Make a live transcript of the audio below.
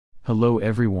Hello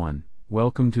everyone,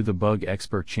 welcome to the Bug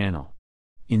Expert channel.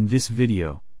 In this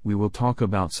video, we will talk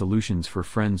about solutions for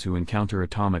friends who encounter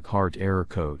atomic heart error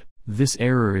code. This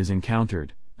error is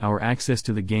encountered, our access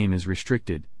to the game is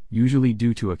restricted, usually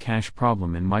due to a cache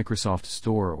problem in Microsoft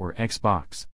Store or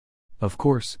Xbox. Of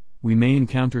course, we may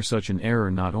encounter such an error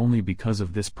not only because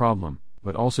of this problem,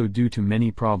 but also due to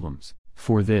many problems.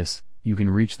 For this, you can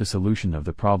reach the solution of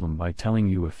the problem by telling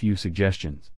you a few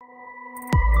suggestions.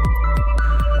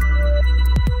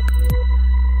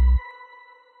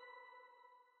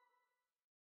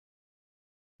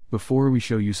 Before we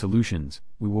show you solutions,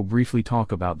 we will briefly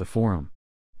talk about the forum.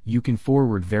 You can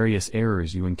forward various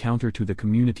errors you encounter to the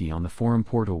community on the forum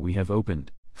portal we have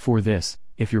opened. For this,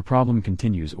 if your problem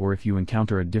continues or if you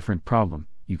encounter a different problem,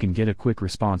 you can get a quick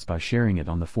response by sharing it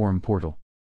on the forum portal.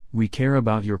 We care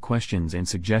about your questions and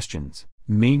suggestions.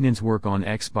 Maintenance work on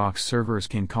Xbox servers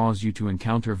can cause you to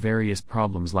encounter various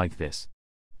problems like this.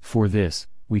 For this,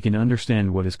 we can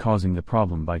understand what is causing the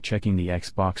problem by checking the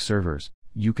Xbox servers.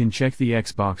 You can check the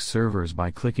Xbox servers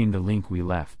by clicking the link we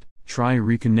left. Try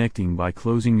reconnecting by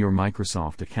closing your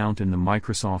Microsoft account in the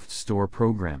Microsoft Store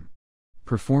program.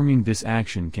 Performing this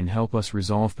action can help us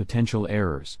resolve potential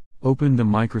errors. Open the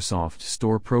Microsoft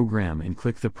Store program and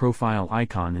click the profile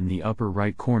icon in the upper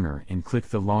right corner and click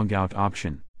the Logout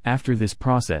option. After this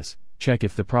process, check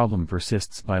if the problem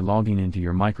persists by logging into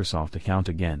your Microsoft account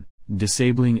again.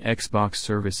 Disabling Xbox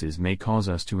services may cause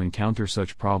us to encounter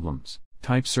such problems.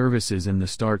 Type services in the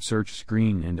Start search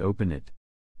screen and open it.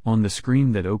 On the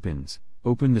screen that opens,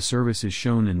 open the services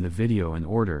shown in the video in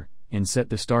order, and set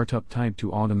the startup type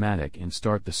to automatic and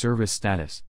start the service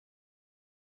status.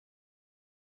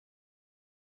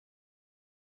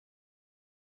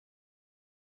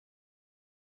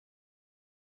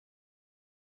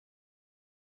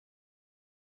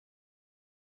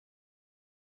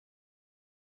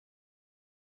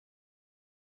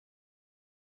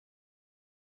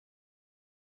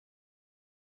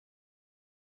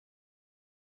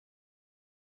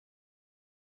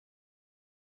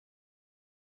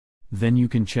 Then you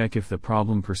can check if the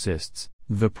problem persists.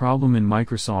 The problem in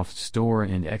Microsoft Store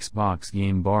and Xbox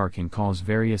game bar can cause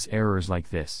various errors like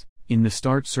this. In the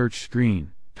Start search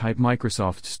screen, type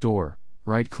Microsoft Store,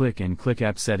 right-click and click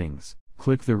App Settings.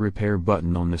 Click the Repair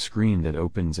button on the screen that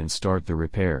opens and start the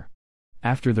repair.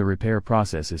 After the repair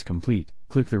process is complete,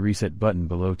 click the Reset button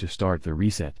below to start the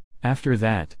reset. After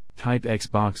that, type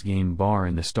Xbox game bar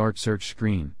in the Start search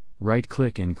screen,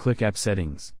 right-click and click App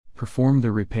Settings. Perform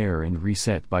the repair and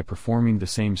reset by performing the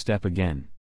same step again.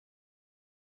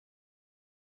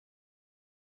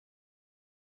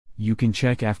 You can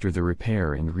check after the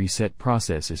repair and reset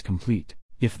process is complete.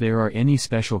 If there are any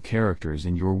special characters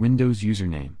in your Windows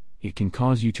username, it can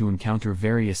cause you to encounter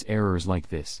various errors like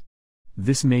this.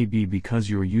 This may be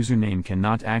because your username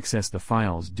cannot access the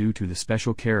files due to the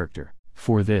special character.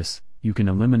 For this, you can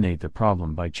eliminate the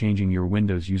problem by changing your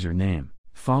Windows username.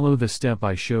 Follow the step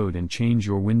I showed and change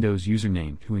your Windows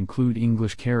username to include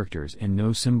English characters and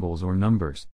no symbols or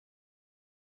numbers.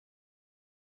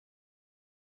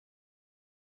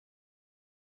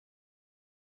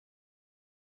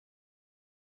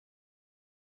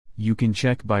 You can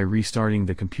check by restarting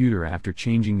the computer after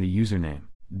changing the username.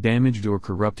 Damaged or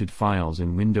corrupted files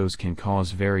in Windows can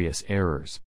cause various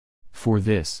errors. For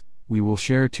this, we will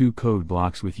share 2 code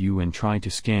blocks with you and try to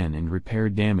scan and repair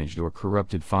damaged or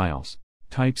corrupted files.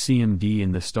 Type CMD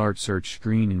in the Start search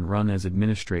screen and run as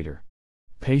administrator.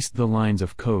 Paste the lines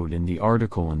of code in the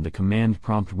article in the command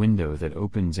prompt window that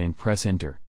opens and press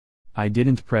enter. I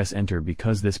didn't press enter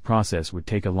because this process would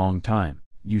take a long time.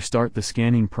 You start the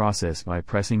scanning process by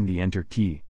pressing the enter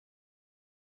key.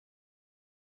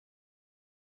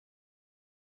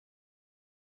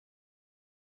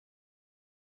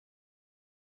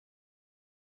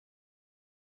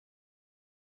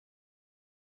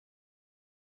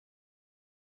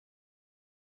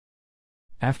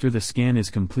 After the scan is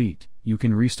complete, you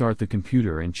can restart the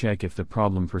computer and check if the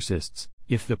problem persists.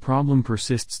 If the problem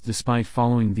persists despite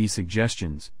following these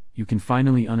suggestions, you can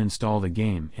finally uninstall the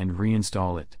game and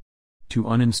reinstall it. To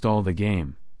uninstall the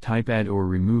game, type Add or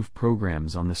Remove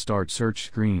Programs on the Start search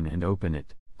screen and open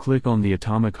it. Click on the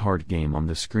Atomic Heart game on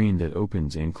the screen that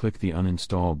opens and click the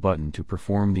Uninstall button to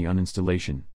perform the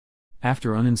uninstallation.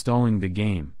 After uninstalling the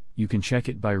game, you can check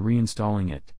it by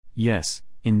reinstalling it. Yes.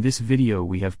 In this video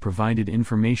we have provided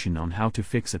information on how to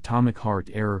fix atomic heart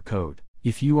error code.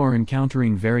 If you are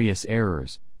encountering various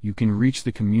errors, you can reach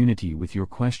the community with your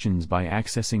questions by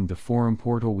accessing the forum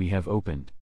portal we have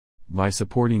opened. By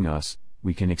supporting us,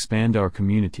 we can expand our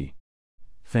community.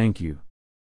 Thank you.